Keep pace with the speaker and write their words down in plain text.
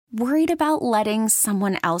Worried about letting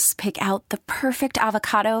someone else pick out the perfect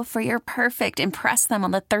avocado for your perfect impress them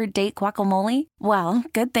on the third date guacamole? Well,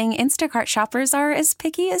 good thing Instacart shoppers are as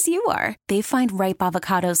picky as you are. They find ripe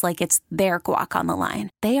avocados like it's their guac on the line.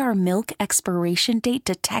 They are milk expiration date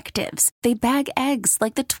detectives. They bag eggs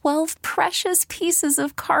like the 12 precious pieces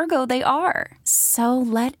of cargo they are. So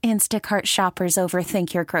let Instacart shoppers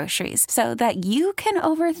overthink your groceries so that you can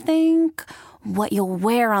overthink what you'll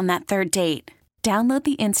wear on that third date. Download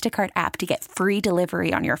the Instacart app to get free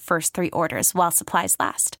delivery on your first 3 orders while supplies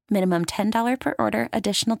last. Minimum $10 per order.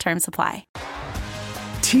 Additional terms apply.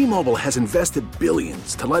 T-Mobile has invested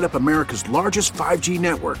billions to light up America's largest 5G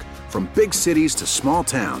network, from big cities to small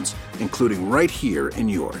towns, including right here in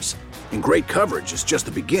yours. And great coverage is just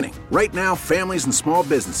the beginning. Right now, families and small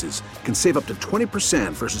businesses can save up to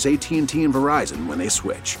 20% versus AT&T and Verizon when they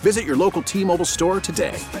switch. Visit your local T-Mobile store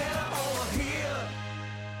today.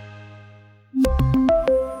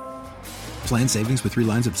 Plan savings with 3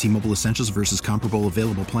 lines of T-Mobile Essentials versus comparable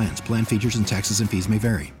available plans. Plan features and taxes and fees may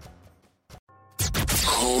vary.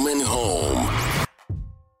 Home and Home.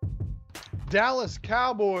 Dallas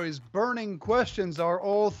Cowboys burning questions. Our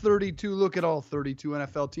All-32 look at all 32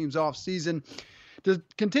 NFL teams offseason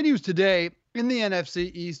continues today in the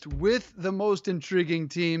NFC East with the most intriguing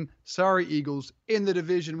team, sorry Eagles, in the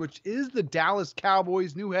division, which is the Dallas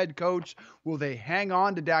Cowboys' new head coach. Will they hang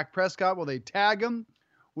on to Dak Prescott? Will they tag him?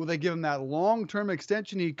 Will they give him that long-term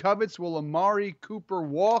extension he covets? Will Amari Cooper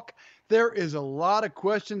walk? There is a lot of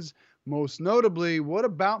questions. Most notably, what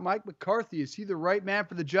about Mike McCarthy? Is he the right man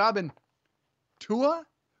for the job? And Tua?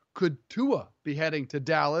 Could Tua be heading to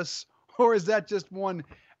Dallas? Or is that just one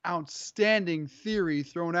outstanding theory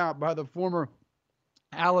thrown out by the former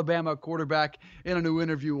Alabama quarterback in a new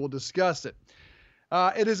interview? We'll discuss it.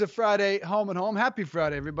 It is a Friday, Home and Home. Happy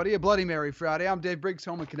Friday, everybody. A Bloody Mary Friday. I'm Dave Briggs,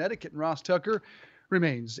 home in Connecticut, and Ross Tucker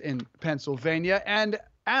remains in Pennsylvania. And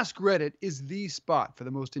Ask Reddit is the spot for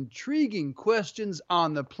the most intriguing questions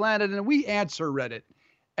on the planet. And we answer Reddit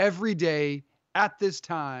every day at this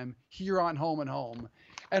time here on Home and Home.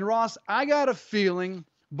 And Ross, I got a feeling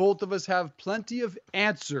both of us have plenty of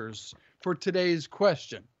answers for today's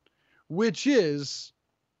question, which is,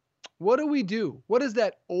 what do we do? What is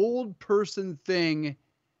that old person thing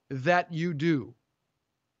that you do?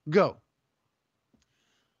 Go.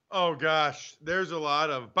 Oh, gosh, there's a lot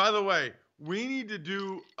of. By the way, we need to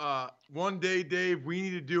do one day, Dave, we need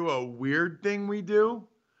to do a weird thing we do.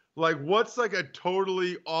 Like, what's like a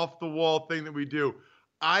totally off the wall thing that we do?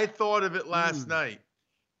 I thought of it last night.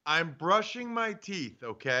 I'm brushing my teeth,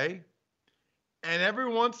 okay? And every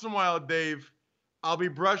once in a while, Dave, I'll be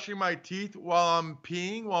brushing my teeth while I'm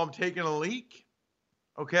peeing, while I'm taking a leak,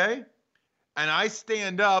 okay? And I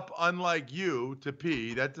stand up, unlike you, to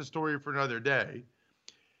pee. That's a story for another day.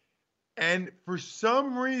 And for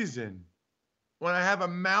some reason, when I have a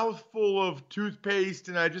mouthful of toothpaste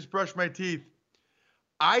and I just brush my teeth,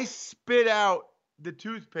 I spit out the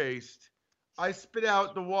toothpaste. I spit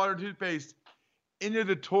out the water toothpaste into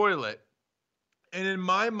the toilet. And in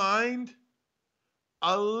my mind,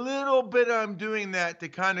 a little bit I'm doing that to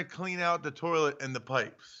kind of clean out the toilet and the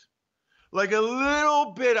pipes. Like a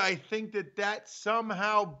little bit, I think that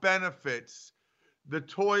somehow benefits the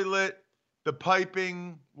toilet, the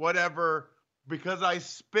piping, whatever, because I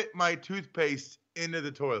spit my toothpaste into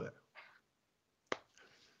the toilet.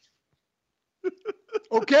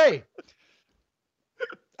 Okay.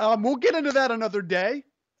 We'll get into that another day.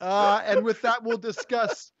 And with that, we'll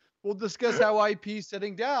discuss how I pee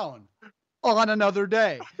sitting down on another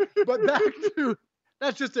day. But back to,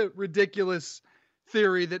 that's just a ridiculous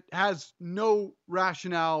theory that has no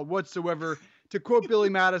rationale whatsoever. To quote Billy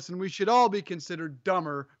Madison, we should all be considered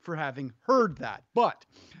dumber for having heard that. But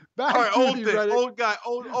back all right, to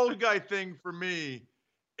old guy thing for me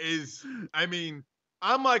is, I mean,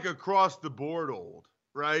 I'm like across the board old,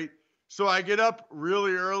 right? So I get up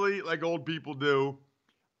really early, like old people do.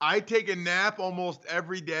 I take a nap almost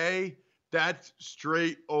every day. That's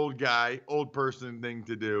straight old guy, old person thing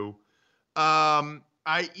to do.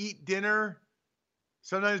 I eat dinner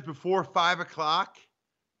sometimes before 5 o'clock.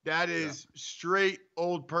 That is straight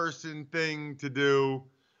old person thing to do.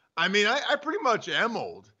 I mean, I pretty much am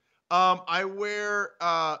old. I wear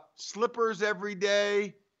slippers every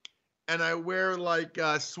day, and I wear like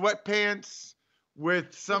sweatpants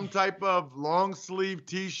with some type of long sleeve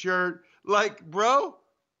t-shirt. Like, bro,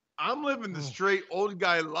 I'm living the straight old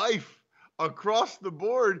guy life across the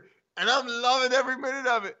board, and I'm loving every minute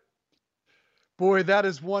of it. Boy, that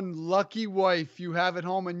is one lucky wife you have at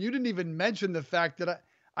home. And you didn't even mention the fact that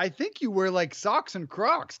I think you wear like socks and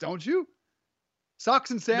Crocs, don't you?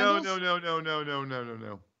 Socks and sandals?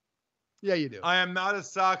 No. Yeah, you do. I am not a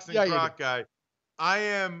socks and Croc guy.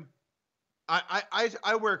 I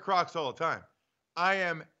wear Crocs all the time. I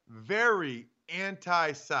am very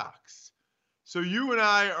anti-socks. So you and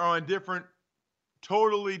I are on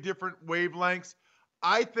totally different wavelengths.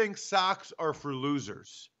 I think socks are for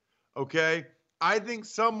losers, okay? I think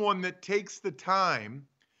someone that takes the time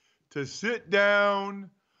to sit down,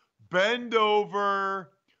 bend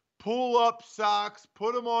over, pull up socks,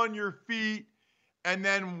 put them on your feet, and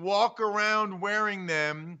then walk around wearing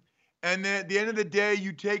them. And then at the end of the day,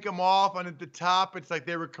 you take them off, and at the top, it's like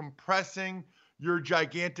they were compressing your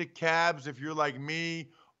gigantic calves, if you're like me,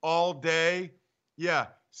 all day. Yeah,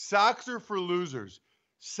 socks are for losers.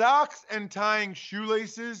 Socks and tying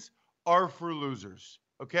shoelaces are for losers,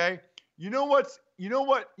 okay? You know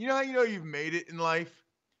how you've made it in life?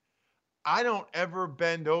 I don't ever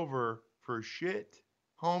bend over for shit,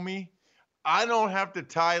 homie. I don't have to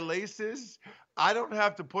tie laces. I don't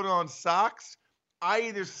have to put on socks. I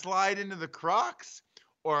either slide into the Crocs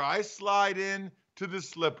or I slide in to the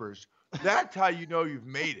slippers. That's how you know you've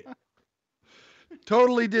made it.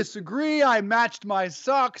 Totally disagree. I matched my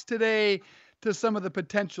socks today to some of the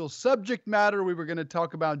potential subject matter. We were going to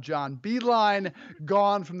talk about John Beeline,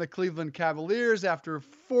 gone from the Cleveland Cavaliers after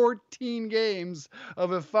 14 games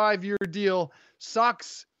of a 5-year deal.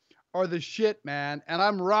 Socks are the shit, man. And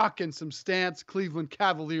I'm rocking some Stance Cleveland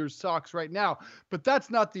Cavaliers socks right now. But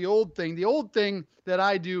that's not the old thing. The old thing that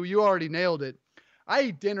I do, you already nailed it. I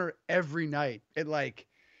eat dinner every night at like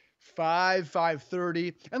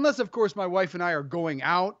 5:30. Unless, of course, my wife and I are going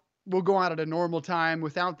out. We'll go out at a normal time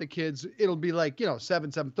without the kids. It'll be like,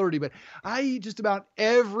 7:30. But I eat just about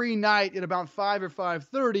every night at about 5 or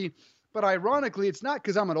 5:30. But ironically, it's not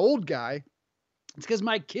because I'm an old guy. It's because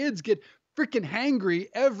my kids get freaking hangry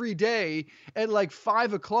every day at like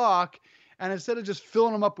 5 o'clock. And instead of just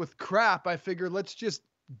filling them up with crap, I figured let's just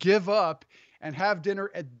give up and have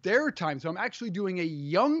dinner at their time. So I'm actually doing a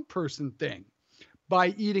young person thing by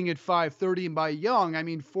eating at 5:30. And by young, I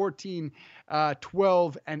mean 14,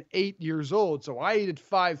 12, and 8 years old. So I eat at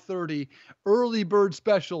 5:30. Early bird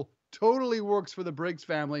special totally works for the Briggs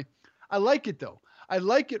family. I like it, though. I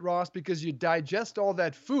like it, Ross, because you digest all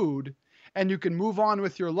that food and you can move on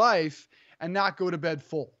with your life and not go to bed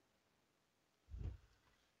full.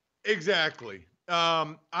 Exactly.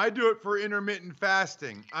 I do it for intermittent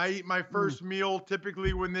fasting. I eat my first meal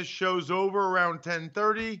typically when this show's over around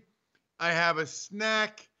 10:30. I have a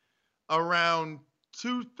snack around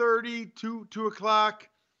 2:30, 2 o'clock.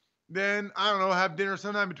 Then, I don't know, have dinner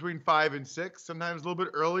sometime between 5 and 6, sometimes a little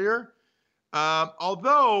bit earlier.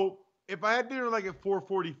 Although, if I had dinner like at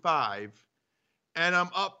 4:45 and I'm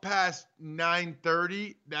up past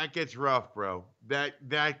 9:30, that gets rough, bro.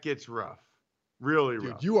 That gets rough. Really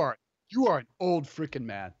rough. Dude, you are an old freaking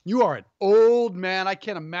man. You are an old man. I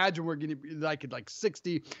can't imagine we're going to be like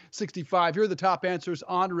 60, 65. Here are the top answers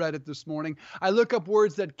on Reddit this morning. I look up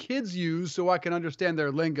words that kids use so I can understand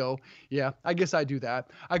their lingo. Yeah, I guess I do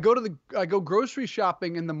that. I go grocery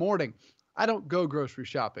shopping in the morning. I don't go grocery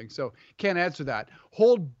shopping, so can't answer that.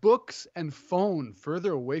 Hold books and phone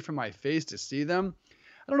further away from my face to see them.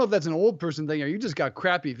 I don't know if that's an old person thing or you just got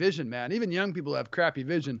crappy vision, man. Even young people have crappy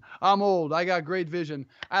vision. I'm old. I got great vision.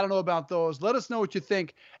 I don't know about those. Let us know what you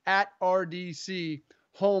think at RDC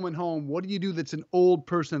Home and Home. What do you do that's an old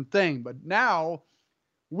person thing? But now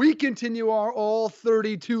we continue our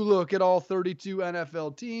All-32 look at all 32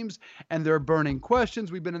 NFL teams and their burning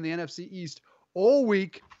questions. We've been in the NFC East all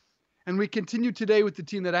week. And we continue today with the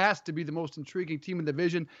team that has to be the most intriguing team in the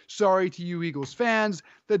division. Sorry to you Eagles fans,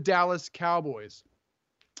 the Dallas Cowboys.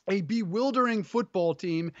 A bewildering football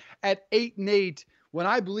team at 8-8 when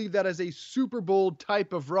I believe that is a Super Bowl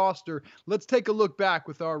type of roster. Let's take a look back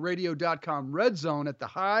with our radio.com red zone at the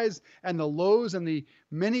highs and the lows and the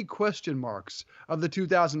many question marks of the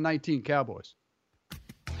 2019 Cowboys.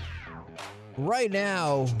 Right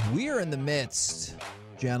now, we are in the midst,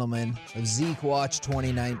 gentlemen, of Zeke Watch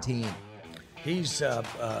 2019. He's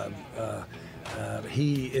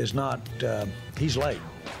late.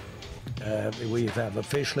 We have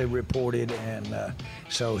officially reported, and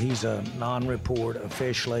so he's a non-report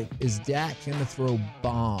officially. Is Dak going to throw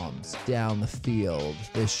bombs down the field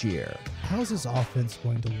this year? How's this offense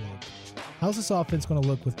going to look? How's this offense going to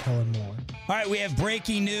look with Kellen Moore? All right, we have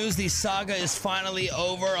breaking news. The saga is finally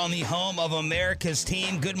over on the home of America's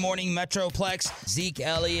team. Good morning, Metroplex. Zeke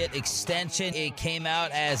Elliott extension. It came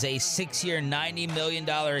out as a 6-year, $90 million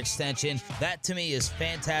extension. That, to me, is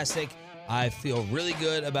fantastic. I feel really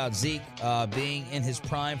good about Zeke being in his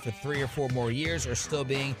prime for 3 or 4 more years or still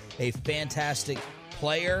being a fantastic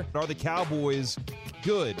player. Are the Cowboys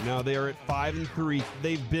good. Now they are at 5-3.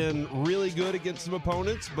 They've been really good against some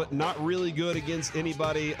opponents, but not really good against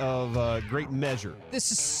anybody of great measure.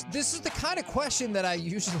 This is the kind of question that I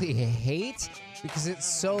usually hate because it's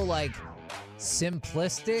so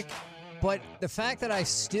simplistic. But the fact that I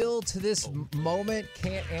still, to this moment,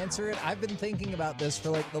 can't answer it, I've been thinking about this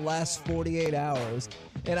for the last 48 hours,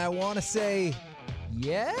 and I want to say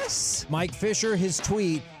yes. Mike Fisher, his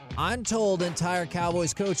tweet, "I'm told entire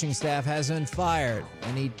Cowboys coaching staff has been fired,"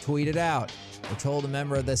 and he tweeted out, "We're told a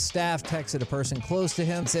member of the staff texted a person close to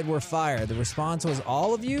him and said we're fired. The response was,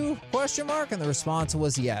 'All of you?' ? And the response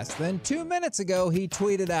was yes." Then 2 minutes ago, he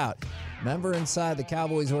tweeted out, "Member inside the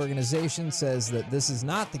Cowboys organization says that this is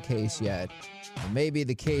not the case yet. It may be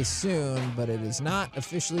the case soon, but it is not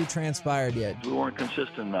officially transpired yet." We weren't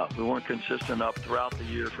consistent enough. We weren't consistent enough throughout the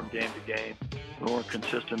year from game to game. We weren't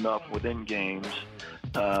consistent enough within games.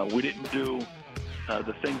 We didn't do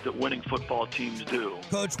the things that winning football teams do.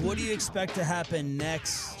 Coach, what do you expect to happen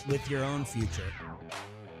next with your own future?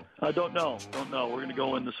 I don't know. We're going to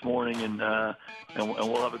go in this morning and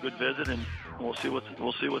we'll have a good visit and we'll see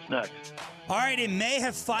what's next. All right, it may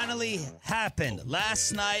have finally happened.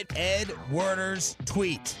 Last night, Ed Werder's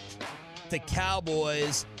tweet: "The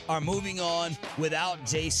Cowboys are moving on without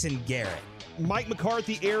Jason Garrett." Mike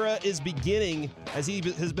McCarthy era is beginning as he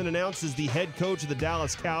has been announced as the head coach of the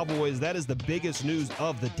Dallas Cowboys. That is the biggest news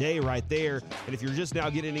of the day right there. And if you're just now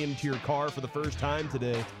getting into your car for the first time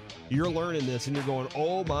today, you're learning this and you're going,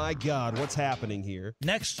 oh my God, what's happening here?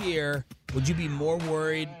 Next year, would you be more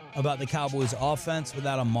worried about the Cowboys offense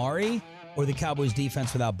without Amari or the Cowboys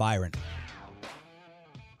defense without Byron?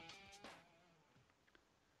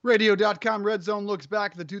 Radio.com Red Zone looks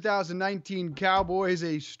back at the 2019 Cowboys,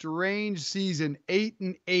 a strange season,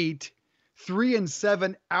 8-8,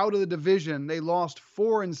 3-7 out of the division. They lost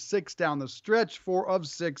 4-6 down the stretch, 4 of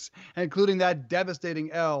 6, including that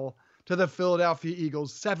devastating L to the Philadelphia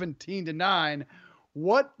Eagles, 17-9.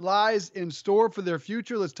 What lies in store for their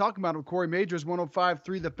future? Let's talk about it with Cory Mageors,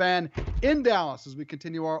 105.3 The Fan in Dallas as we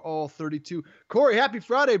continue our All-32. Cory, happy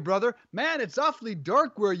Friday, brother. Man, it's awfully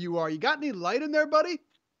dark where you are. You got any light in there, buddy?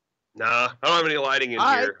 Nah, I don't have any lighting in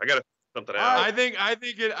here. I got to something out. I think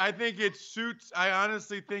it suits. I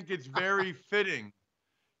honestly think it's very fitting,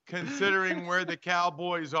 considering where the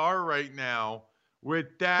Cowboys are right now,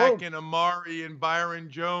 with Dak and Amari and Byron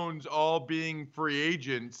Jones all being free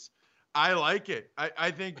agents. I like it. I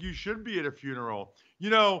think you should be at a funeral. You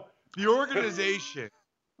know, the organization,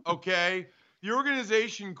 okay? The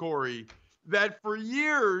organization, Cory, that for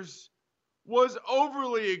years was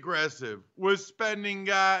overly aggressive, was spending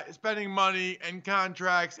money and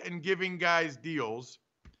contracts and giving guys deals,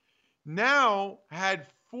 now had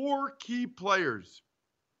 4 key players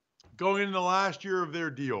going into the last year of their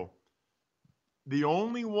deal. The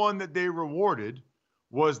only one that they rewarded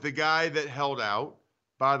was the guy that held out.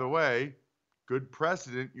 By the way, good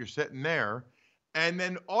precedent, you're sitting there. And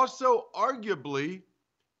then also arguably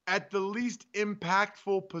at the least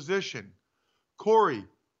impactful position. Cory,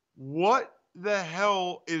 what the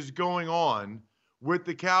hell is going on with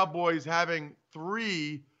the Cowboys having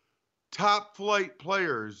 3 top flight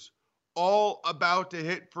players all about to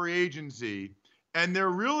hit free agency, and they're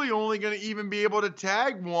really only going to even be able to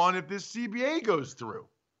tag one if this CBA goes through?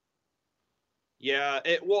 Yeah,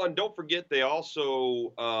 and don't forget they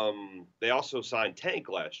also signed Tank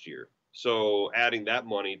last year. So adding that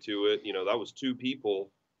money to it, that was 2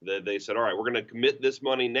 people that they said, all right, we're going to commit this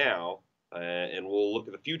money now, and we'll look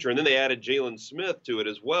at the future. And then they added Jalen Smith to it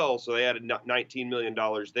as well. So they added $19 million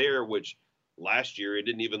there, which last year it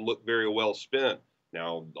didn't even look very well spent.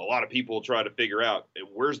 Now, a lot of people try to figure out,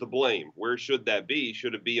 where's the blame? Where should that be?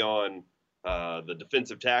 Should it be on the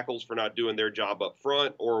defensive tackles for not doing their job up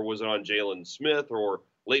front, or was it on Jalen Smith, or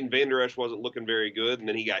Leighton Vander Esch wasn't looking very good, and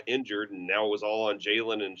then he got injured, and now it was all on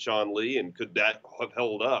Jalen and Sean Lee, and could that have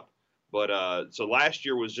held up? But so last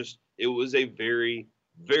year was it was a very,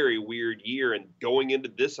 very weird year, and going into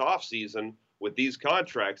this offseason with these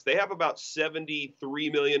contracts, they have about $73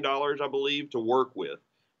 million, I believe, to work with.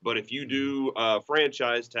 But if you do a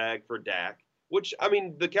franchise tag for Dak, which, I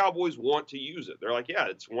mean, the Cowboys want to use it. They're like, yeah,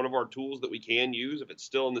 it's one of our tools that we can use. If it's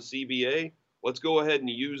still in the CBA, let's go ahead and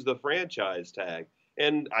use the franchise tag.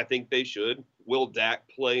 And I think they should. Will Dak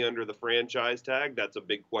play under the franchise tag? That's a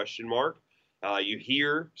big question mark. You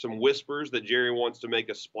hear some whispers that Jerry wants to make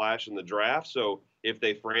a splash in the draft. So if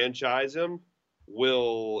they franchise him,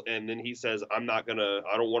 and then he says, I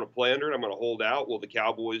don't want to play under it, I'm going to hold out. Will the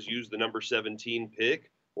Cowboys use the number 17 pick,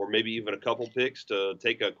 or maybe even a couple picks, to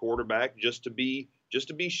take a quarterback just to be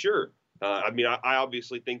sure? I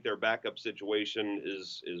obviously think their backup situation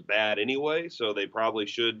is bad anyway, so they probably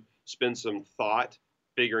should spend some thought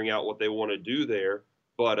figuring out what they want to do there.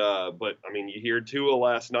 But I mean, you hear Tua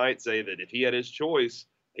last night say that if he had his choice,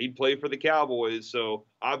 he'd play for the Cowboys. So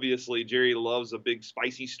obviously Jerry loves a big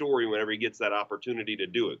spicy story whenever he gets that opportunity to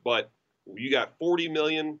do it. But you got 40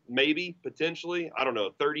 million, maybe potentially, I don't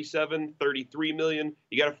know, 37, 33 million.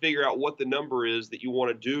 You got to figure out what the number is that you want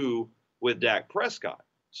to do with Dak Prescott.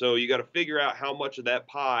 So you got to figure out how much of that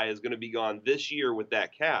pie is going to be gone this year with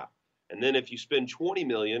that cap. And then if you spend 20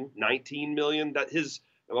 million, 19 million, that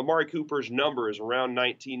Amari Cooper's number is around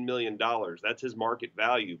 $19 million. That's his market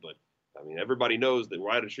value. But I mean, everybody knows that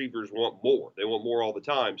wide receivers want more. They want more all the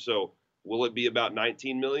time. So will it be about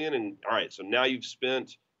 19 million? And all right, so now you've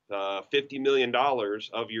spent $50 million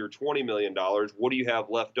of your $20 million. What do you have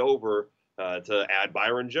left over to add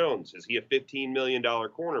Byron Jones? Is he a $15 million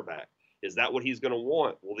cornerback? Is that what he's going to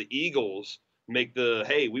want? Will the Eagles make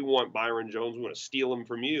hey, we want Byron Jones, we want to steal him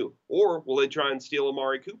from you? Or will they try and steal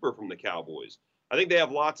Amari Cooper from the Cowboys? I think they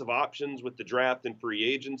have lots of options with the draft and free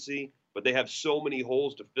agency, but they have so many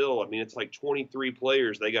holes to fill. I mean, it's like 23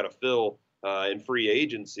 players they got to fill in free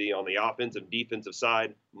agency on the offensive, defensive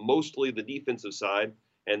side, mostly the defensive side.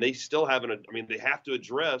 And they still haven't, I mean, they have to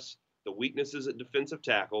address the weaknesses at defensive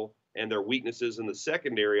tackle and their weaknesses in the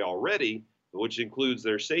secondary already, which includes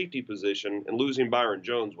their safety position, and losing Byron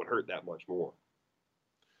Jones would hurt that much more.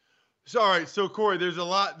 So, all right, so Cory, there's a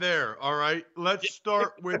lot there. All right, let's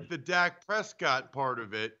start with the Dak Prescott part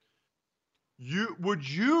of it. Would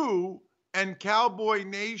you and Cowboy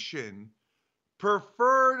Nation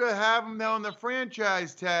prefer to have him down the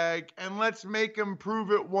franchise tag and let's make him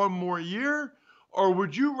prove it one more year? Or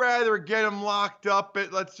would you rather get him locked up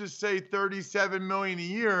at, let's just say, $37 million a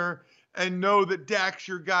year and know that Dak's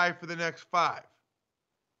your guy for the next 5?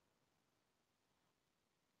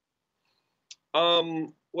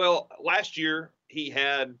 Well, last year he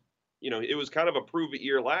had, it was kind of a prove it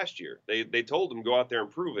year last year. They told him go out there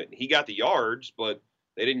and prove it. He got the yards, but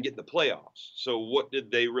they didn't get in the playoffs. So what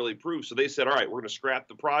did they really prove? So they said, all right, we're going to scrap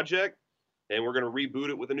the project and we're going to reboot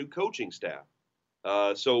it with a new coaching staff.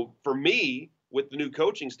 So for me, with the new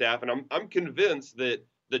coaching staff, and I'm convinced that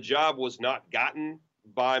the job was not gotten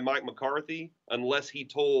by Mike McCarthy unless he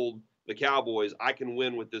told the Cowboys, I can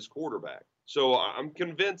win with this quarterback. So I'm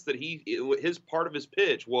convinced that his part of his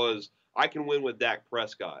pitch was, I can win with Dak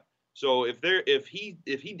Prescott. So if he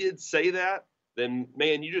did say that, then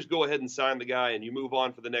man, you just go ahead and sign the guy and you move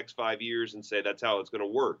on for the next 5 years and say that's how it's going to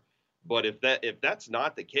work. But if that's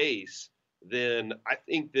not the case, then I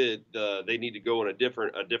think that they need to go in a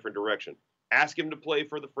different direction. Ask him to play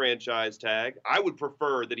for the franchise tag. I would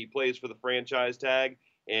prefer that he plays for the franchise tag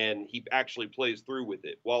and he actually plays through with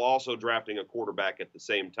it while also drafting a quarterback at the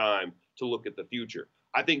same time to look at the future.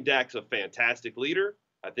 I think Dak's a fantastic leader.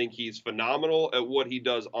 I think he's phenomenal at what he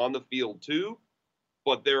does on the field too,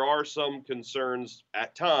 but there are some concerns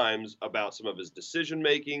at times about some of his decision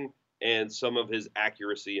making and some of his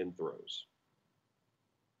accuracy in throws.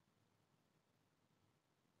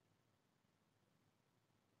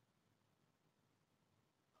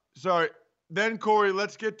 Sorry. Then, Cory,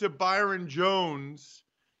 let's get to Byron Jones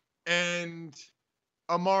and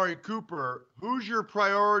Amari Cooper. Who's your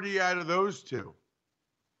priority out of those two?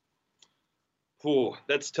 Ooh,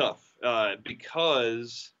 that's tough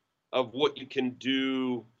because of what you can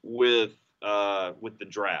do with the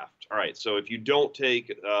draft. All right, so if you don't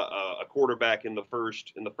take a quarterback in the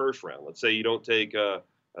first round, let's say you don't take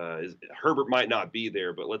Herbert might not be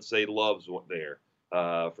there, but let's say Love's there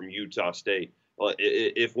from Utah State. Well,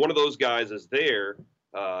 if one of those guys is there,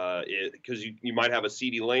 because you might have a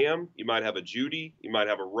CeeDee Lamb, you might have a Judy, you might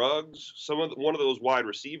have a Ruggs. One of those wide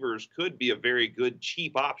receivers could be a very good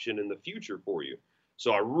cheap option in the future for you.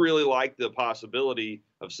 So I really like the possibility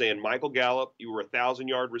of saying, Michael Gallup, you were a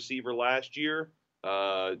 1,000-yard receiver last year.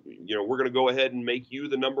 We're going to go ahead and make you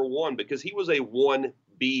the number one, because he was a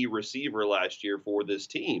 1B receiver last year for this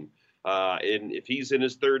team. And if he's in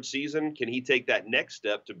his third season, can he take that next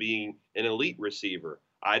step to being an elite receiver?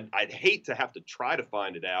 I'd hate to have to try to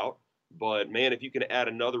find it out, but man, if you can add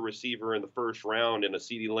another receiver in the first round in a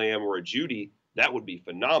CeeDee Lamb or a Judy, that would be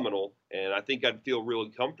phenomenal. And I think I'd feel really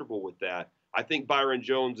comfortable with that. I think Byron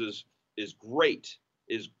Jones is great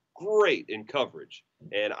in coverage.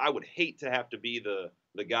 And I would hate to have to be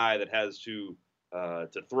the guy that has to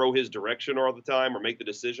throw his direction all the time or make the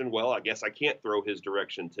decision. Well, I guess I can't throw his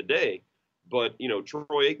direction today. But, Troy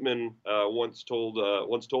Aikman once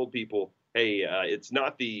told people, hey, it's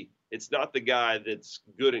not the guy that's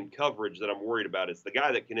good in coverage that I'm worried about. It's the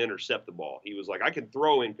guy that can intercept the ball. He was like, I can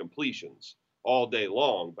throw incompletions all day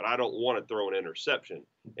long, but I don't want to throw an interception.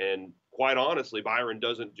 And quite honestly, Byron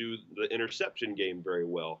doesn't do the interception game very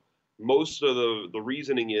well. most of the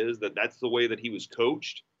reasoning is that that's the way that he was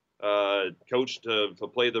coached,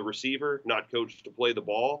 to play the receiver, not coached to play the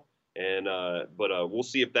ball. And but we'll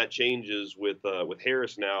see if that changes with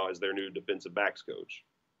Harris now as their new defensive backs coach.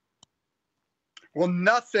 Well,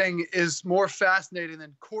 nothing is more fascinating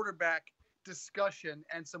than quarterback discussion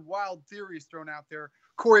and some wild theories thrown out there.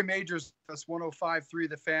 Cory Mageors, 105.3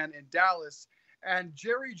 The Fan in Dallas, and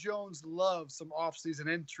Jerry Jones loves some offseason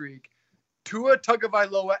intrigue. Tua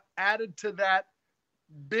Tagovailoa added to that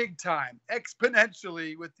big time,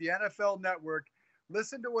 exponentially with the NFL Network.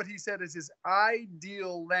 Listen to what he said is his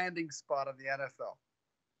ideal landing spot of the NFL.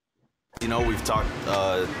 You know, we've talked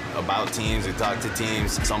about teams. We've talked to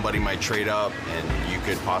teams. Somebody might trade up, and you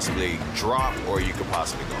could possibly drop, or you could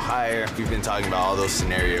possibly go higher. We've been talking about all those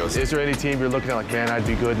scenarios. Is there any team you're looking at like, man, I'd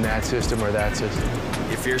be good in that system or that system?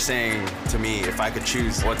 If you're saying to me, if I could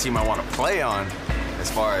choose what team I want to play on,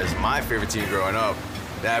 as far as my favorite team growing up,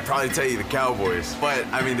 then I'd probably tell you the Cowboys. But,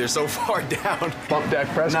 I mean, they're so far down. Bump Dak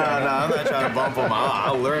Prescott. No, I'm not trying to bump them.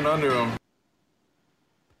 I'll learn under them.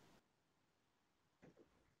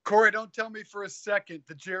 Corey, don't tell me for a second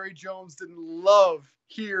that Jerry Jones didn't love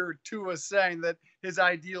hear Tua saying that his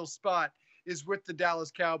ideal spot is with the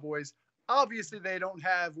Dallas Cowboys. Obviously, they don't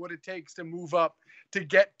have what it takes to move up to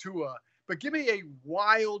get Tua. But give me a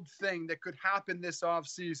wild thing that could happen this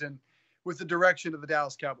offseason with the direction of the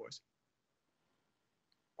Dallas Cowboys.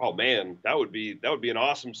 Oh man, that would be an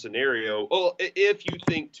awesome scenario. Well, if you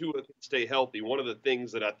think Tua can stay healthy, one of the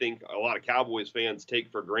things that I think a lot of Cowboys fans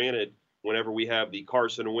take for granted whenever we have the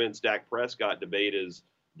Carson Wentz, Dak Prescott debate is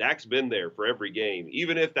Dak's been there for every game.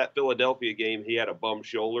 Even if that Philadelphia game he had a bum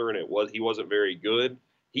shoulder and he wasn't very good,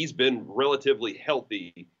 he's been relatively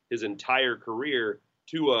healthy his entire career.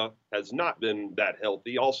 Tua has not been that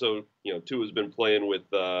healthy. Also, Tua's been playing with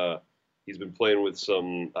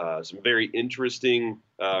some very interesting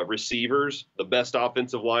receivers, the best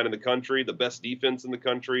offensive line in the country, the best defense in the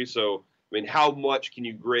country. So, I mean, how much can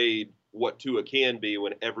you grade what Tua can be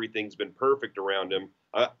when everything's been perfect around him?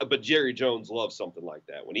 But Jerry Jones loves something like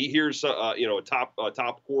that. When he hears a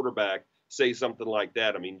top quarterback say something like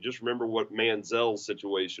that, I mean, just remember what Manziel's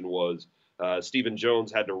situation was. Stephen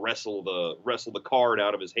Jones had to wrestle the card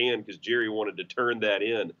out of his hand because Jerry wanted to turn that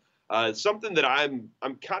in. Something that I'm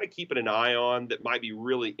kind of keeping an eye on that might be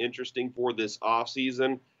really interesting for this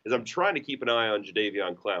offseason is I'm trying to keep an eye on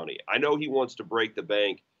Jadeveon Clowney. I know he wants to break the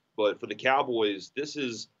bank, but for the Cowboys, this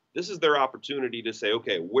is their opportunity to say,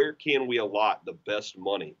 okay, where can we allot the best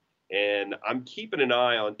money? And I'm keeping an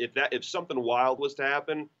eye on if something wild was to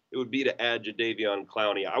happen, it would be to add Jadeveon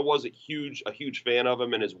Clowney. I was a huge fan of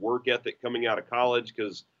him and his work ethic coming out of college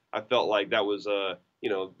because I felt like that was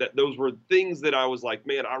those were things that I was like,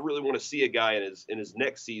 man, I really want to see a guy in his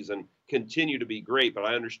next season continue to be great. But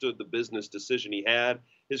I understood the business decision he had.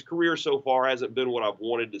 His career so far hasn't been what I've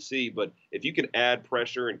wanted to see. But if you can add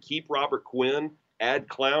pressure and keep Robert Quinn, add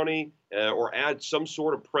Clowney, or add some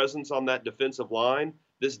sort of presence on that defensive line,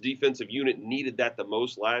 this defensive unit needed that the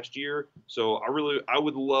most last year. So I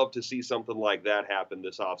would love to see something like that happen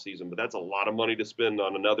this offseason. But that's a lot of money to spend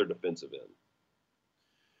on another defensive end.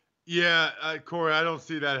 Yeah, Corey, I don't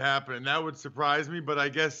see that happening. That would surprise me, but I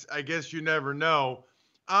guess you never know.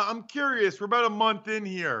 I'm curious. We're about a month in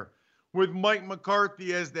here with Mike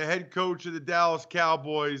McCarthy as the head coach of the Dallas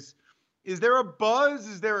Cowboys. Is there a buzz?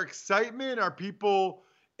 Is there excitement? Are people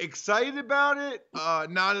excited about it?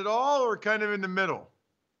 Not at all, or kind of in the middle?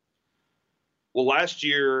 Well, last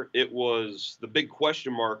year it was the big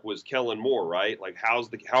question mark was Kellen Moore, right? Like, how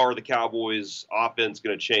are the Cowboys' offense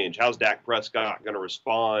going to change? How's Dak Prescott going to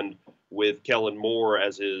respond with Kellen Moore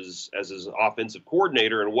as his offensive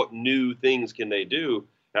coordinator, and what new things can they do?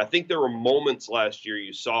 And I think there were moments last year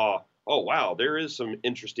you saw, oh wow, there is some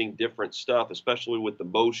interesting, different stuff, especially with the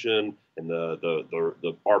motion and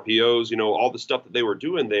the RPOs, all the stuff that they were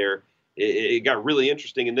doing there. It got really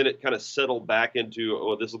interesting, and then it kind of settled back into,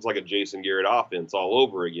 oh, this looks like a Jason Garrett offense all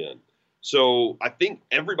over again. So I think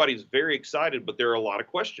everybody's very excited, but there are a lot of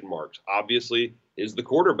question marks. Obviously, is the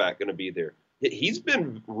quarterback going to be there? He's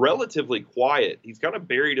been relatively quiet. He's kind of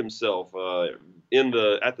buried himself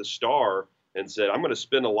at the Star and said, I'm going to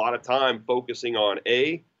spend a lot of time focusing on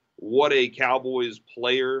what a Cowboys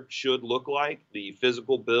player should look like, the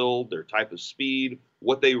physical build, their type of speed,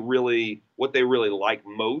 what they really like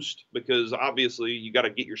most, because obviously you got to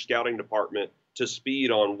get your scouting department to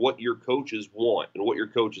speed on what your coaches want and what your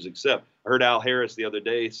coaches accept. I heard Al Harris the other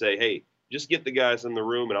day say, hey, just get the guys in the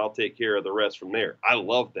room and I'll take care of the rest from there. I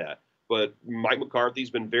love that. But Mike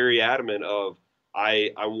McCarthy's been very adamant of,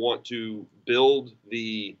 I want to build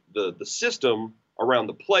the system around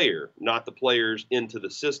the player, not the players into the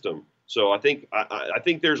system. So I think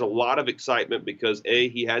there's a lot of excitement because A,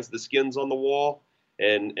 he has the skins on the wall,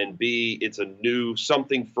 and B, it's a new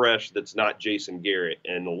something fresh that's not Jason Garrett.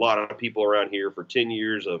 And a lot of people around here for 10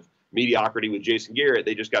 years of mediocrity with Jason Garrett,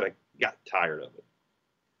 they just got tired of it.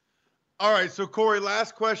 All right, so Cory,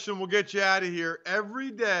 last question. We'll get you out of here.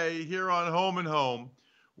 Every day here on Home and Home,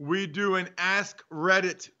 we do an Ask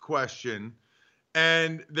Reddit question,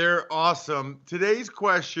 and they're awesome. Today's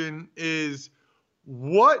question is,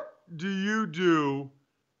 what do you do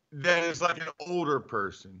that is like an older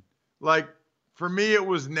person? Like, for me, it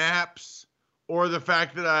was naps or the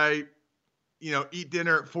fact that I, eat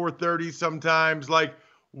dinner at 4:30 sometimes. Like,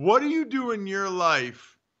 what do you do in your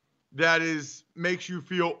life that makes you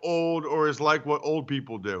feel old or is like what old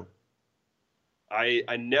people do?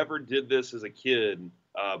 I never did this as a kid,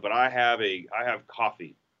 but I have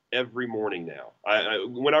coffee every morning now.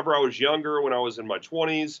 Whenever I was younger, when I was in my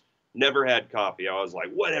 20s, never had coffee. I was like,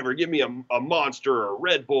 whatever, give me a Monster or a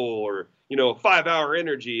Red Bull or, a 5-hour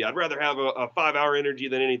energy. I'd rather have a 5-hour energy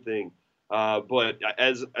than anything. But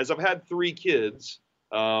as I've had 3 kids,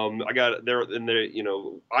 I got there and there,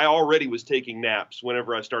 I already was taking naps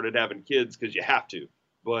whenever I started having kids because you have to.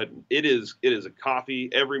 But it is a coffee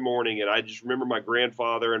every morning. And I just remember my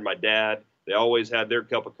grandfather and my dad, they always had their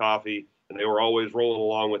cup of coffee and they were always rolling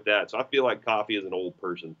along with that. So I feel like coffee is an old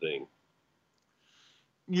person thing.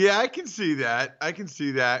 Yeah, I can see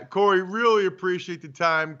that. Cory, really appreciate the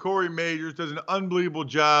time. Cory Mageors does an unbelievable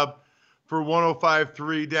job for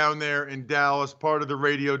 105.3 down there in Dallas, part of the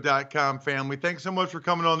radio.com family. Thanks so much for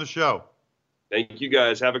coming on the show. Thank you,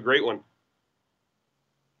 guys. Have a great one.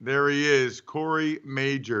 There he is, Cory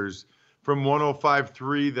Mageors from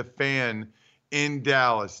 105.3 The Fan in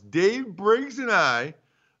Dallas. Dave Briggs and I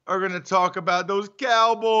are going to talk about those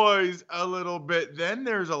Cowboys a little bit. Then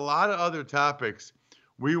there's a lot of other topics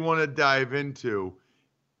we want to dive into.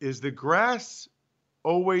 Is the grass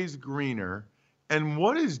always greener? And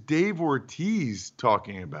what is Dave Ortiz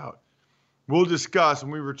talking about? We'll discuss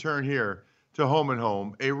when we return here to Home and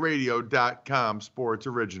Home, a radio.com sports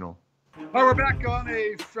original. All right, we're back on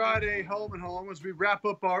a Friday Home and Home as we wrap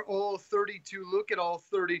up our All-32 look at all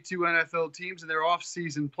 32 NFL teams and their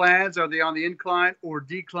offseason plans. Are they on the incline or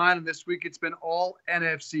decline? And this week it's been all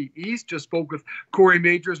NFC East. Just spoke with Cory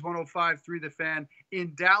Mageors, 105.3 The Fan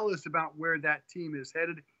in Dallas about where that team is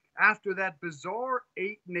headed after that bizarre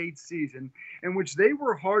 8-8 season in which they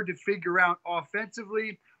were hard to figure out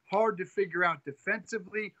offensively, hard to figure out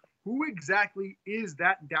defensively. Who exactly is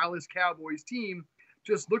that Dallas Cowboys team?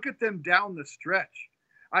 Just look at them down the stretch.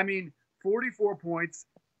 I mean, 44 points,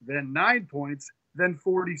 then 9 points, then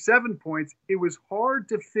 47 points. It was hard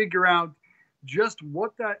to figure out just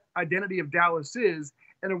what that identity of Dallas is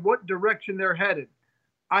and in what direction they're headed.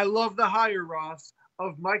 I love the hire, Ross,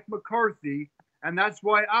 of Mike McCarthy, and that's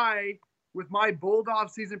why I, with my bold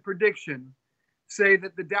offseason prediction, say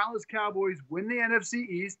that the Dallas Cowboys win the NFC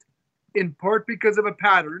East, in part because of a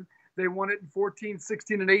pattern. They won it in 14,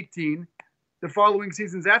 16, and 18. The following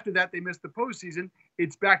seasons after that, they missed the postseason.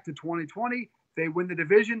 It's back to 2020. They win the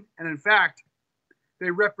division. And in fact,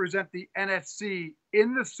 they represent the NFC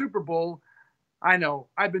in the Super Bowl. I know.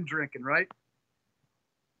 I've been drinking, right?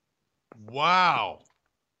 Wow.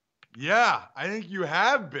 Yeah, I think you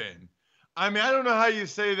have been. I mean, I don't know how you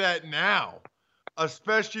say that now,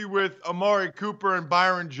 especially with Amari Cooper and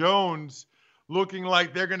Byron Jones looking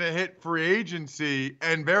like they're going to hit free agency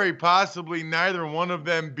and very possibly neither one of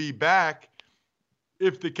them be back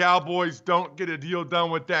if the Cowboys don't get a deal done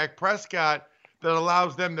with Dak Prescott that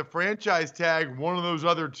allows them to franchise tag one of those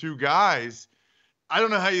other 2 guys. I don't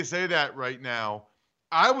know how you say that right now.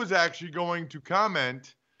 I was actually going to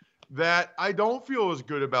comment that I don't feel as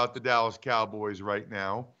good about the Dallas Cowboys right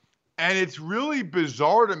now. And it's really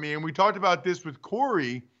bizarre to me. And we talked about this with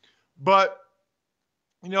Cory, but,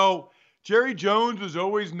 Jerry Jones was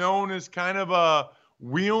always known as kind of a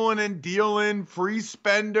wheeling and dealing, free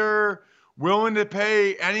spender, willing to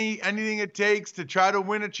pay anything it takes to try to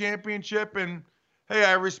win a championship. And, hey,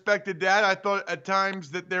 I respected that. I thought at times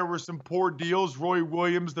that there were some poor deals. Roy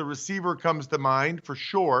Williams, the receiver, comes to mind for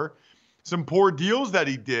sure. Some poor deals that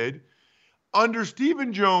he did. Under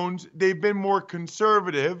Stephen Jones, they've been more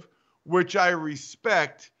conservative, which I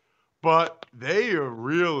respect, but they are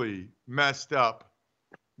really messed up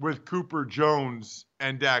with Cooper Jones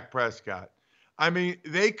and Dak Prescott. I mean,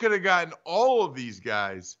 they could have gotten all of these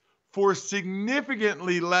guys for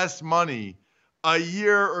significantly less money a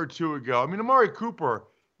year or 2 ago. I mean, Amari Cooper,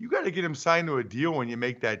 you got to get him signed to a deal when you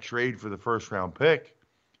make that trade for the first-round pick.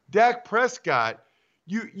 Dak Prescott,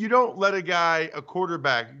 you don't let a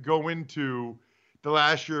quarterback, go into the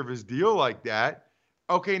last year of his deal like that.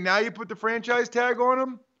 Okay, now you put the franchise tag on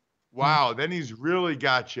him? Wow, then he's really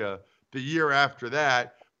got you the year after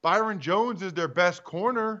that. Byron Jones is their best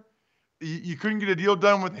corner. You couldn't get a deal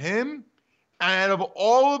done with him? And out of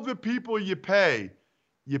all of the people you paid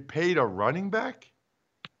a running back?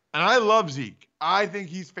 And I love Zeke. I think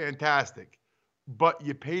he's fantastic. But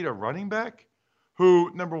you paid a running back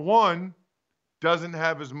who, number one, doesn't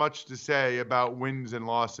have as much to say about wins and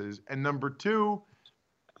losses. And number two,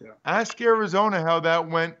 ask Arizona how that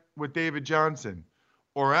went with David Johnson.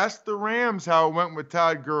 Or ask the Rams how it went with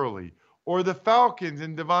Todd Gurley. Or the Falcons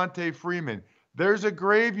and Devontae Freeman. There's a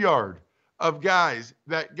graveyard of guys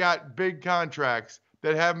that got big contracts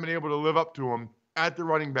that haven't been able to live up to them at the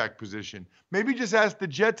running back position. Maybe just ask the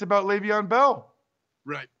Jets about Le'Veon Bell.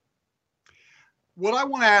 Right. What I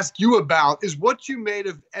want to ask you about is what you made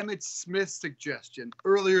of Emmitt Smith's suggestion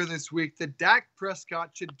earlier this week that Dak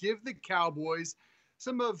Prescott should give the Cowboys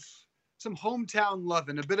some hometown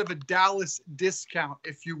loving, a bit of a Dallas discount,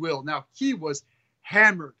 if you will. Now, he was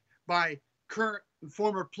hammered by current and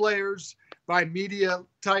former players, by media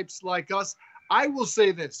types like us. I will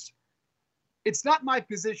say this. It's not my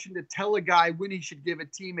position to tell a guy when he should give a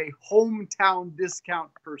team a hometown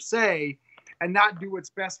discount per se and not do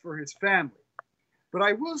what's best for his family. But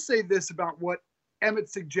I will say this about what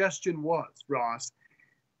Emmitt's suggestion was, Ross.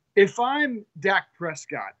 If I'm Dak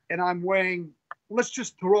Prescott and I'm weighing, let's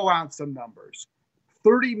just throw out some numbers,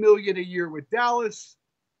 $30 million a year with Dallas,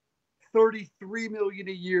 $33 million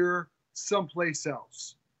a year someplace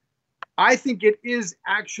else. I think it is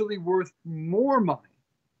actually worth more money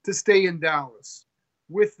to stay in Dallas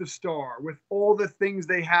with the star, with all the things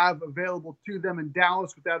they have available to them in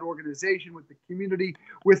Dallas, with that organization, with the community,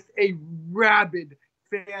 with a rabid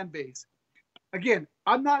fan base. Again,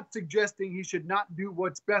 I'm not suggesting he should not do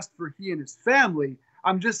what's best for he and his family.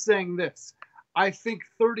 I'm just saying this. I think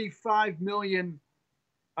 $35 million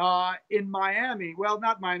in Miami, well,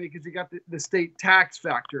 not Miami because you got the state tax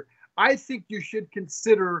factor. I think you should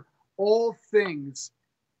consider all things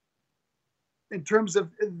in terms of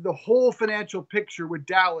the whole financial picture with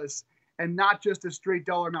Dallas and not just a straight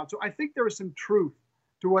dollar amount. So I think there is some truth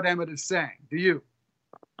to what Emmitt is saying. Do you?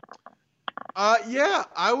 Yeah,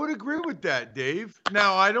 I would agree with that, Dave.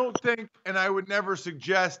 Now, I don't think, and I would never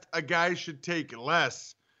suggest a guy should take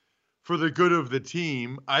less for the good of the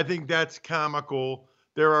team. I think that's comical.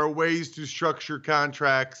 There are ways to structure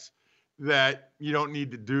contracts that you don't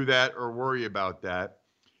need to do that or worry about that.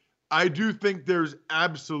 I do think there's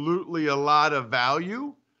absolutely a lot of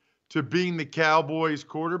value to being the Cowboys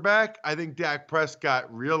quarterback. I think Dak Prescott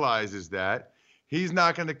realizes that. He's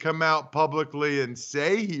not going to come out publicly and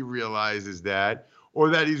say he realizes that or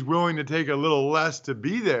that he's willing to take a little less to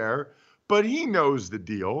be there, but he knows the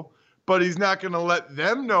deal. But he's not going to let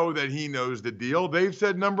them know that he knows the deal. They've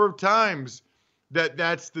said a number of times that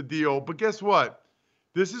that's the deal. But guess what?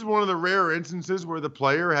 This is one of the rare instances where the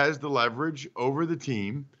player has the leverage over the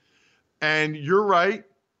team. And you're right.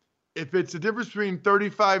 If it's a difference between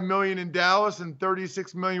 $35 million in Dallas and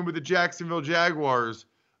 $36 million with the Jacksonville Jaguars,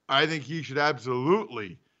 I think he should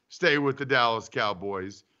absolutely stay with the Dallas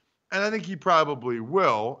Cowboys. And I think he probably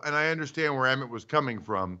will. And I understand where Emmitt was coming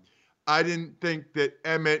from. I didn't think that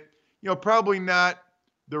Emmitt, probably not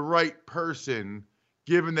the right person,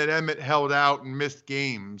 given that Emmitt held out and missed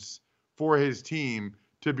games for his team,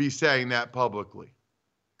 to be saying that publicly.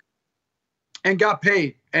 And got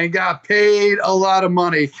paid a lot of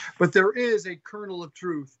money. But there is a kernel of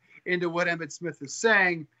truth into what Emmitt Smith is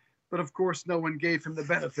saying. But of course, no one gave him the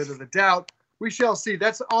benefit of the doubt. We shall see.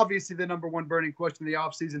 That's obviously the number one burning question of the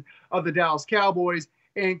offseason of the Dallas Cowboys,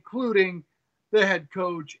 including the head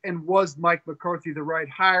coach. And was Mike McCarthy the right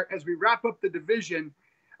hire? As we wrap up the division,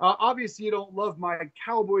 obviously you don't love my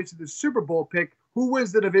Cowboys to the Super Bowl pick. Who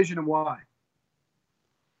wins the division and why?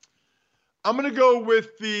 I'm going to go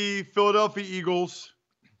with the Philadelphia Eagles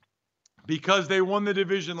because they won the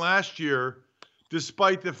division last year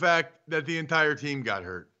despite the fact that the entire team got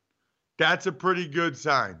hurt. That's a pretty good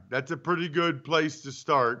sign. That's a pretty good place to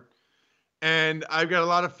start. And I've got a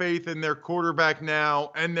lot of faith in their quarterback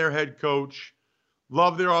now and their head coach.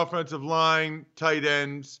 Love their offensive line, tight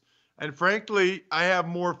ends. And frankly, I have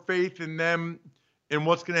more faith in them in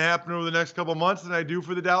what's going to happen over the next couple of months than I do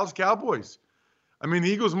for the Dallas Cowboys. I mean,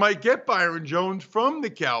 the Eagles might get Byron Jones from the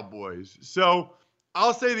Cowboys. So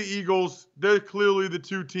I'll say the Eagles. They're clearly the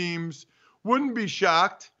two teams. Wouldn't be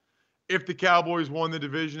shocked if the Cowboys won the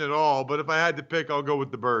division at all. But if I had to pick, I'll go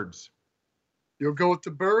with the Birds. You'll go with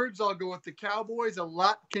the Birds. I'll go with the Cowboys. A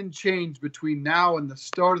lot can change between now and the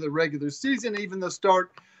start of the regular season, even the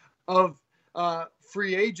start of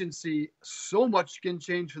free agency. So much can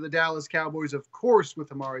change for the Dallas Cowboys, of course,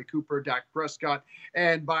 with Amari Cooper, Dak Prescott,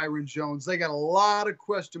 and Byron Jones. They got a lot of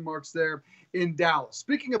question marks there in Dallas.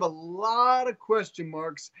 Speaking of a lot of question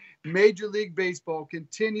marks, Major League Baseball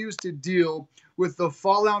continues to deal with the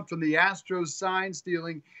fallout from the Astros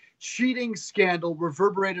sign-stealing, cheating scandal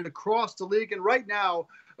reverberated across the league and right now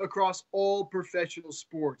across all professional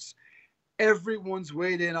sports. Everyone's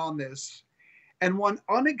weighed in on this. And one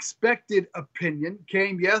unexpected opinion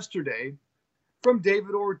came yesterday from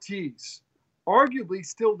David Ortiz, arguably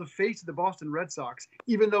still the face of the Boston Red Sox,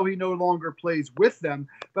 even though he no longer plays with them.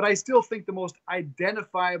 But I still think the most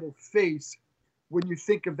identifiable face when you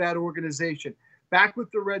think of that organization. Back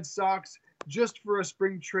with the Red Sox just for a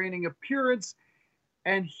spring training appearance.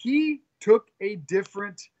 And he took a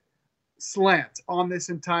different slant on this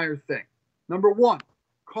entire thing. Number one,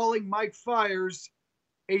 calling Mike Fiers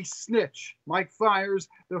a snitch. Mike Fiers,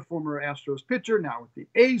 the former Astros pitcher, now with the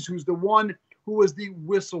A's, who's the one who was the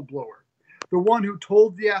whistleblower, the one who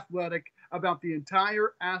told The Athletic about the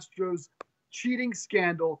entire Astros cheating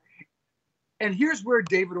scandal. And here's where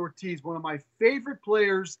David Ortiz, one of my favorite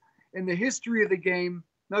players in the history of the game,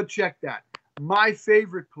 now check that, my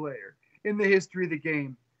favorite player in the history of the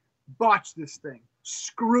game, botched this thing,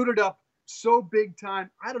 screwed it up so big time.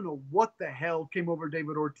 I don't know what the hell came over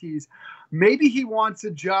David Ortiz. Maybe he wants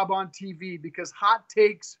a job on TV because hot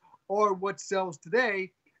takes are what sells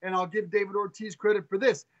today. And I'll give David Ortiz credit for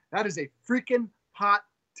this. That is a freaking hot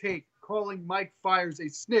take, calling Mike Fiers a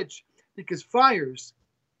snitch, because Fiers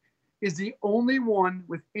is the only one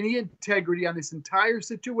with any integrity on this entire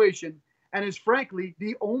situation and is frankly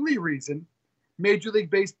the only reason Major League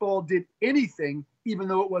Baseball did anything, even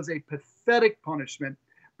though it was a pathetic punishment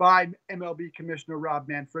by MLB Commissioner Rob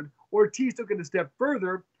Manfred. Ortiz took it a step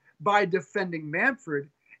further by defending Manfred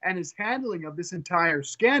and his handling of this entire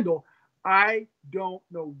scandal. I don't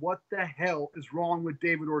know what the hell is wrong with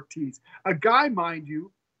David Ortiz. A guy, mind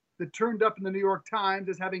you, that turned up in the New York Times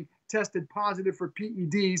as having tested positive for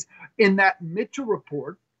PEDs in that Mitchell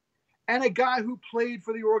report, and a guy who played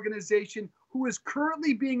for the organization who is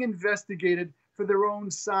currently being investigated for their own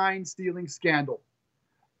sign-stealing scandal.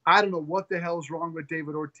 I don't know what the hell is wrong with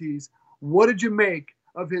David Ortiz. What did you make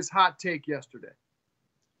of his hot take yesterday?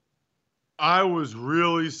 I was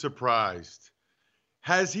really surprised.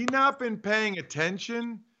 Has he not been paying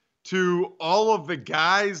attention to all of the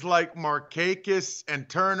guys like Markakis and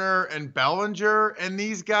Turner and Bellinger and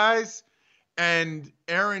these guys and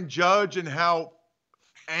Aaron Judge and how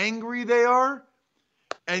angry they are?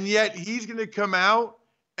 And yet he's going to come out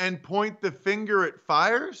and point the finger at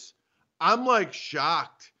Fiers? I'm like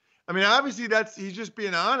shocked. I mean, obviously he's just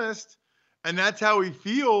being honest and that's how he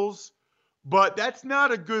feels, but that's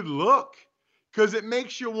not a good look because it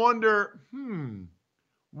makes you wonder, in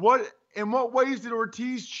what ways did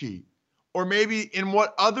Ortiz cheat? Or maybe in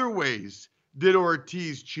what other ways did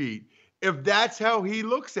Ortiz cheat? If that's how he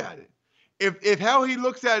looks at it. If how he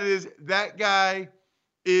looks at it is that guy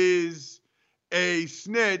is a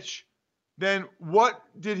snitch, then what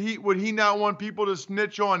would he not want people to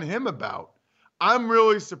snitch on him about? I'm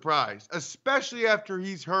really surprised, especially after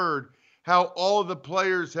he's heard how all the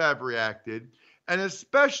players have reacted, and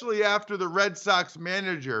especially after the Red Sox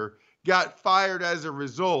manager got fired as a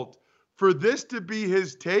result. For this to be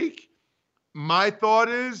his take, my thought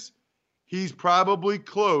is he's probably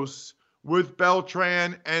close with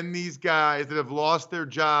Beltran and these guys that have lost their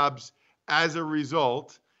jobs as a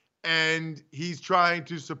result, and he's trying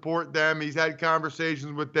to support them. He's had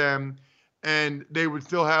conversations with them, and they would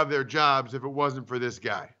still have their jobs if it wasn't for this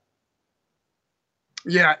guy.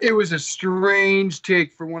 Yeah, it was a strange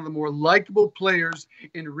take for one of the more likable players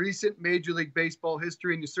in recent Major League Baseball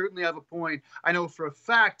history, and you certainly have a point. I know for a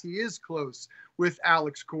fact he is close with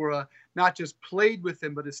Alex Cora, not just played with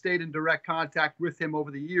him, but has stayed in direct contact with him over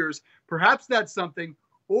the years. Perhaps that's something,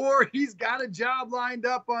 or he's got a job lined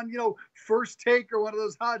up on, First Take or one of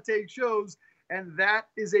those hot take shows, and that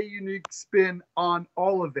is a unique spin on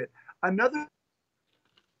all of it.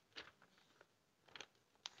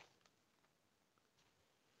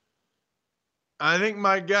 I think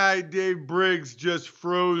my guy Dave Briggs just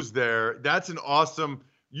froze there. That's an awesome.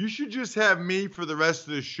 You should just have me for the rest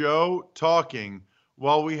of the show talking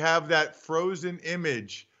while we have that frozen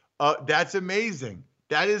image. That's amazing.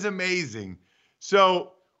 That is amazing.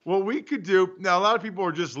 So what we could do now, a lot of people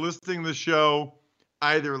are just listening to the show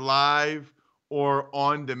either live or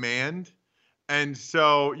on demand. And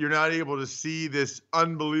so you're not able to see this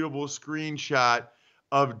unbelievable screenshot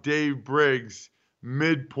of Dave Briggs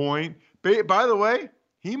midpoint. By the way,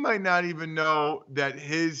 he might not even know that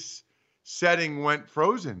his setting went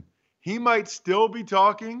frozen. he might still be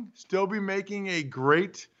talking, still be making a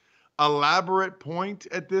great, elaborate point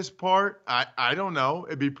at this part. I don't know.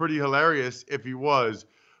 It'd be pretty hilarious if he was.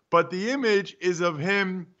 But the image is of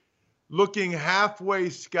him looking halfway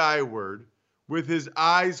skyward with his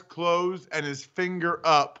eyes closed and his finger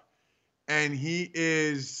up. And he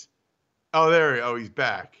is, he's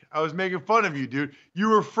back. I was making fun of you, dude. You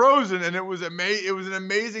were frozen and it was amazing. It was an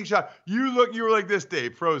amazing shot. You were like this,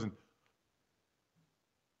 Dave, frozen.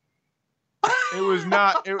 It was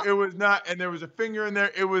not, it was not, and there was a finger in there.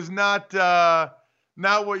 It was not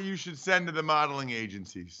what you should send to the modeling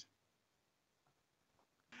agencies.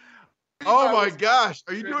 Oh my gosh,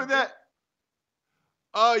 are you doing that?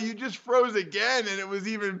 Oh, you just froze again, and it was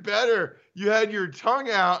even better. You had your tongue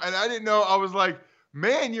out, and I didn't know. I was like,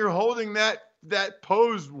 man, you're holding that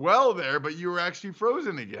pose well there, but you were actually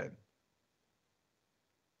frozen again.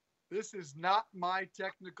 This is not my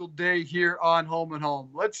technical day here on Home and Home.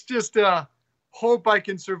 Let's just hope I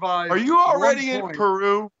can survive. Are you already in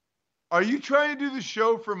Peru? Are you trying to do the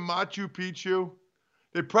show from Machu Picchu?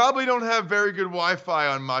 They probably don't have very good Wi-Fi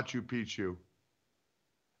on Machu Picchu.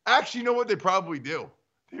 Actually, you know what they probably do?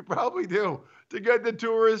 They probably do. To get the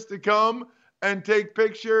tourists to come and take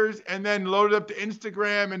pictures and then load it up to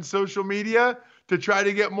Instagram and social media to try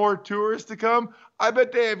to get more tourists to come. I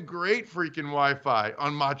bet they have great freaking Wi-Fi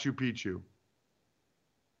on Machu Picchu.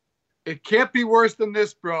 It can't be worse than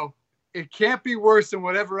this, bro. It can't be worse than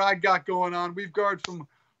whatever I got going on. We've gone from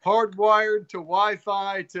hardwired to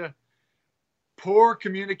Wi-Fi to poor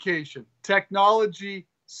communication. Technology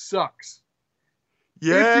sucks.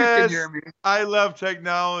 Yes, if you can hear me. I love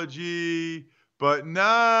technology, but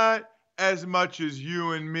not as much as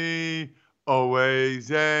you and me,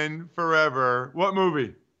 always and forever. What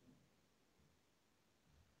movie?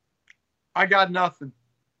 I got nothing.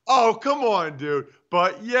 Oh, come on, dude.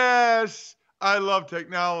 But yes, I love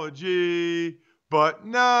technology, but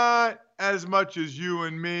not as much as you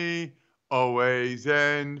and me, always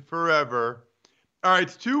and forever. All right,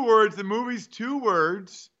 it's 2 words. The movie's 2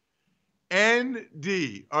 words. N,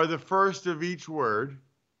 D are the first of each word.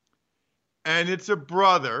 And it's a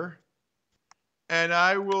brother. And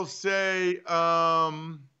I will say,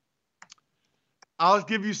 I'll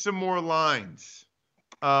give you some more lines.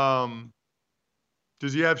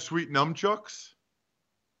 Does he have sweet nunchucks?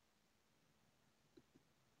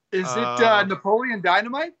 Is it Napoleon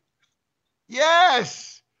Dynamite?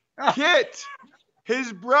 Yes! Kit,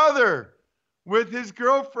 his brother, with his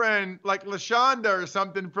girlfriend, like LaShonda or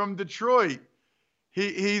something from Detroit.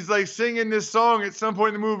 He's like singing this song at some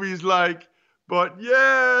point in the movie. He's like, but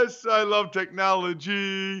yes, I love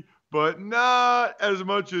technology, but not as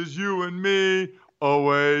much as you and me,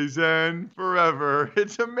 always and forever.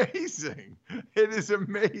 It's amazing. It is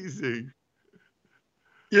amazing.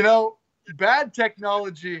 You know, bad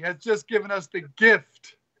technology has just given us the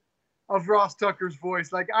gift of Ross Tucker's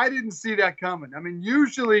voice. Like, I didn't see that coming. I mean,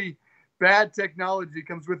 usually bad technology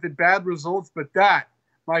comes with it bad results, but that,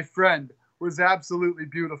 my friend, was absolutely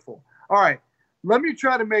beautiful. All right, let me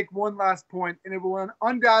try to make one last point, and it will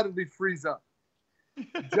undoubtedly freeze up.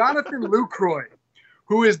 Jonathan Lucroy,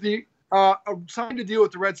 who is the signed to deal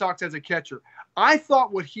with the Red Sox as a catcher. I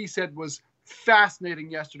thought what he said was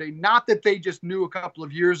fascinating yesterday. Not that they just knew a couple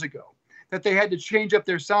of years ago that they had to change up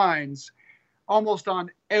their signs almost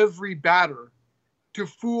on every batter to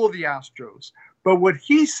fool the Astros. But what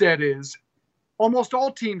he said is almost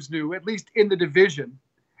all teams knew, at least in the division,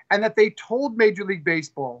 and that they told Major League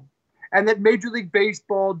Baseball, and that Major League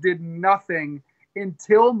Baseball did nothing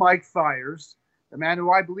until Mike Fiers, the man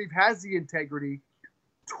who I believe has the integrity,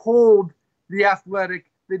 told The Athletic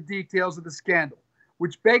the details of the scandal,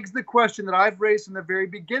 which begs the question that I've raised from the very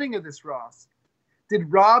beginning of this, Ross.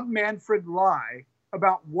 Did Rob Manfred lie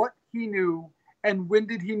about what he knew, and when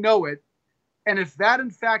did he know it? And if that, in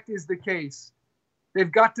fact, is the case,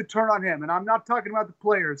 they've got to turn on him. And I'm not talking about the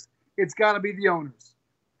players. It's got to be the owners.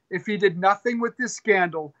 If he did nothing with this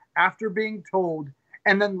scandal after being told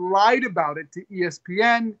and then lied about it to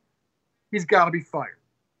ESPN, he's got to be fired.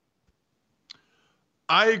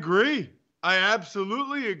 I agree. I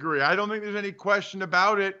absolutely agree. I don't think there's any question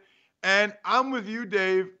about it. And I'm with you,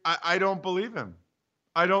 Dave. I don't believe him.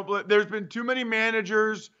 There's been too many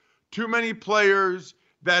managers, too many players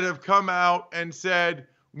that have come out and said,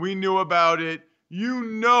 we knew about it. You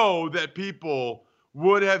know that people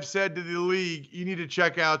would have said to the league, you need to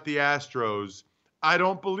check out the Astros. I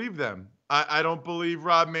don't believe them. I don't believe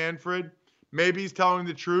Rob Manfred. Maybe he's telling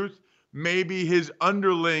the truth. Maybe his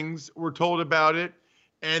underlings were told about it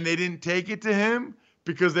and they didn't take it to him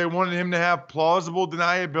because they wanted him to have plausible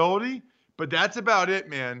deniability. But that's about it,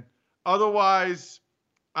 man. Otherwise,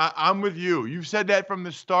 I'm with you. You've said that from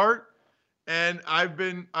the start. And I've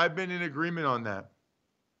been in agreement on that.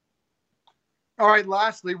 All right,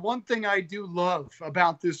 lastly, one thing I do love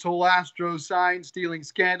about this whole Astros sign-stealing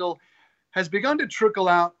scandal has begun to trickle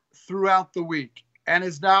out throughout the week and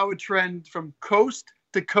is now a trend from coast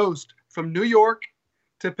to coast, from New York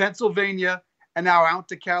to Pennsylvania and now out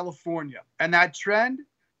to California. And that trend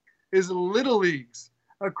is little leagues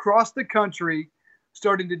across the country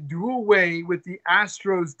starting to do away with the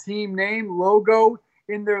Astros team name logo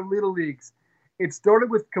in their little leagues. It started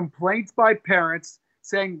with complaints by parents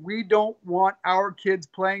saying we don't want our kids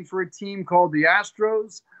playing for a team called the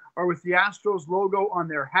Astros or with the Astros logo on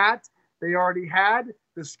their hat. They already had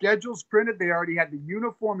the schedules printed. They already had the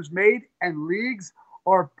uniforms made, and leagues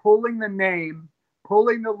are pulling the name,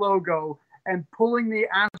 pulling the logo, and pulling the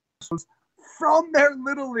Astros from their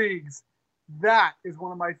little leagues. That is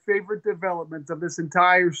one of my favorite developments of this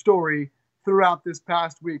entire story throughout this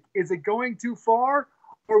past week. Is it going too far,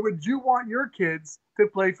 or would you want your kids to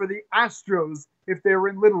play for the Astros if they were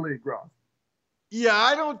in Little League, Ross? Yeah,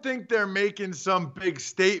 I don't think they're making some big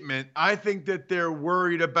statement. I think that they're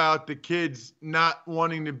worried about the kids not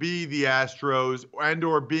wanting to be the Astros and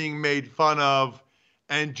or being made fun of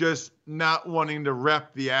and just not wanting to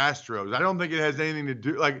rep the Astros. I don't think it has anything to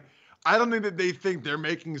do, I don't think that they think they're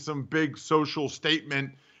making some big social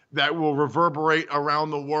statement that will reverberate around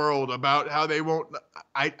the world about how they won't.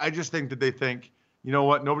 I just think that they think, you know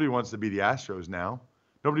what? Nobody wants to be the Astros now.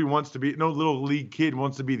 No little league kid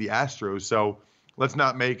wants to be the Astros. So let's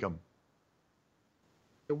not make them.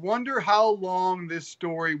 I wonder how long this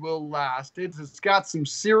story will last. It's got some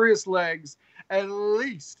serious legs. At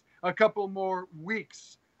least a couple more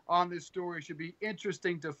weeks on this story should be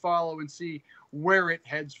interesting to follow and see where it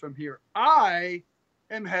heads from here. I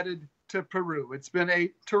am headed to Peru. It's been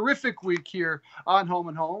a terrific week here on Home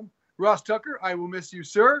and Home. Ross Tucker, I will miss you,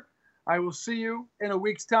 sir. I will see you in a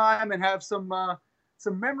week's time and have some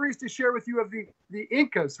memories to share with you of the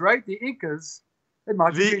Incas, right? The Incas.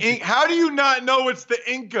 How do you not know it's the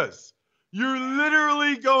Incas? You're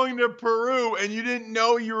literally going to Peru and you didn't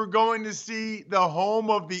know you were going to see the home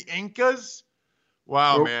of the Incas?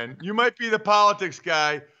 Wow, Nope. Man. You might be the politics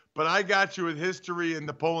guy, but I got you with history and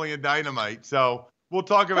Napoleon Dynamite. So we'll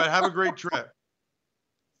talk about it. Have a great trip.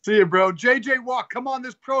 See you, bro. JJ Watt, come on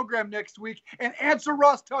this program next week and answer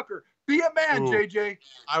Ross Tucker. Be a man, Ooh, JJ.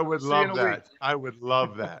 I would love that. I would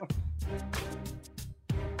love that.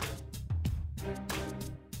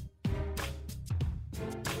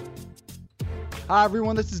 Hi,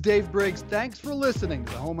 everyone. This is Dave Briggs. Thanks for listening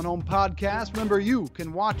to the Home and Home podcast. Remember, you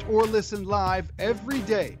can watch or listen live every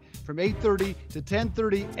day from 8:30 to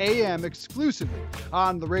 10:30 a.m. exclusively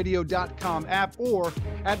on the radio.com app or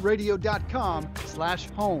at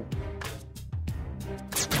radio.com/home.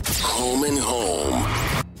 Home and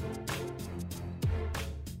Home.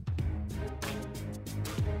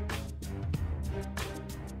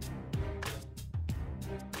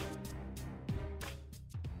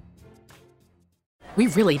 We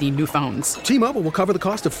really need new phones. T-Mobile will cover the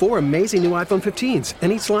cost of 4 amazing new iPhone 15s, and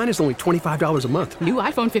each line is only $25 a month. New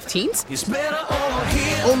iPhone 15s? It's better over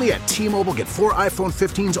here. Only at T-Mobile, get 4 iPhone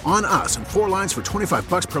 15s on us and 4 lines for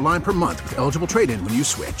 $25 per line per month with eligible trade-in when you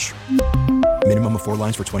switch. Minimum of 4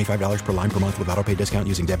 lines for $25 per line per month with autopay discount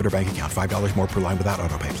using debit or bank account. $5 more per line without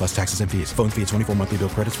autopay, plus taxes and fees. Phone fee at 24 monthly bill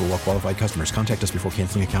credits for well-qualified customers. Contact us before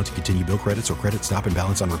canceling account to continue bill credits or credit stop and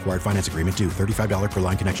balance on required finance agreement due. $35 per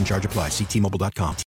line connection charge applies. See T-Mobile.com.